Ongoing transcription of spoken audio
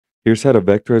Here's how to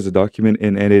vectorize a document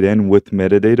in N8N with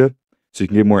metadata so you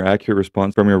can get more accurate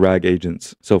response from your RAG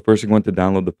agents. So first, you want to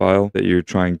download the file that you're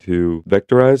trying to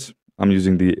vectorize. I'm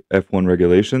using the F1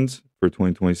 regulations for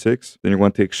 2026. Then you're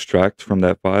going to extract from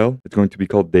that file. It's going to be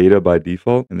called data by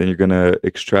default, and then you're going to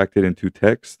extract it into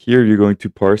text. Here, you're going to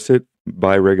parse it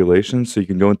by regulation. So you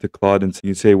can go into Claude and you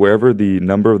can say wherever the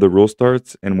number of the rule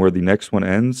starts and where the next one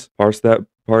ends, parse that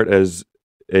part as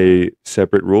a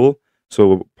separate rule.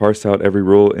 So parse out every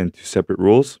rule into separate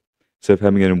rules instead of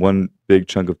having it in one big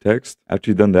chunk of text.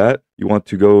 After you've done that, you want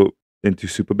to go into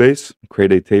Supabase,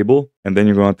 create a table, and then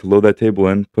you're going to load that table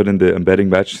in, put in the embedding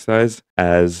batch size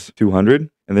as 200,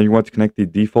 and then you want to connect the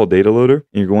default data loader,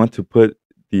 and you're going to put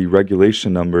the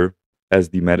regulation number as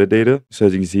the metadata. So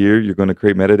as you can see here, you're going to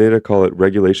create metadata, call it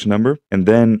regulation number. And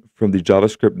then from the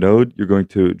JavaScript node, you're going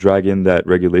to drag in that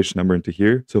regulation number into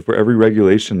here. So for every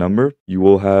regulation number, you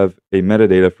will have a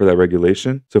metadata for that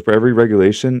regulation. So for every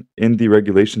regulation in the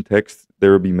regulation text,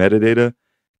 there will be metadata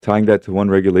tying that to one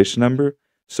regulation number.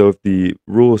 So if the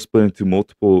rule is split into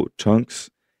multiple chunks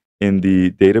in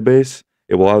the database,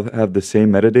 it will all have the same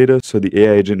metadata. So the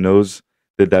AI agent knows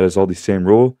that that is all the same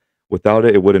rule. Without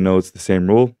it, it wouldn't know it's the same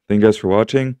rule. Thank you guys for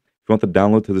watching. If you want the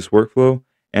download to this workflow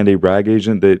and a RAG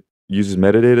agent that uses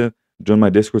metadata, join my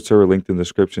Discord server linked in the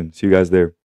description. See you guys there.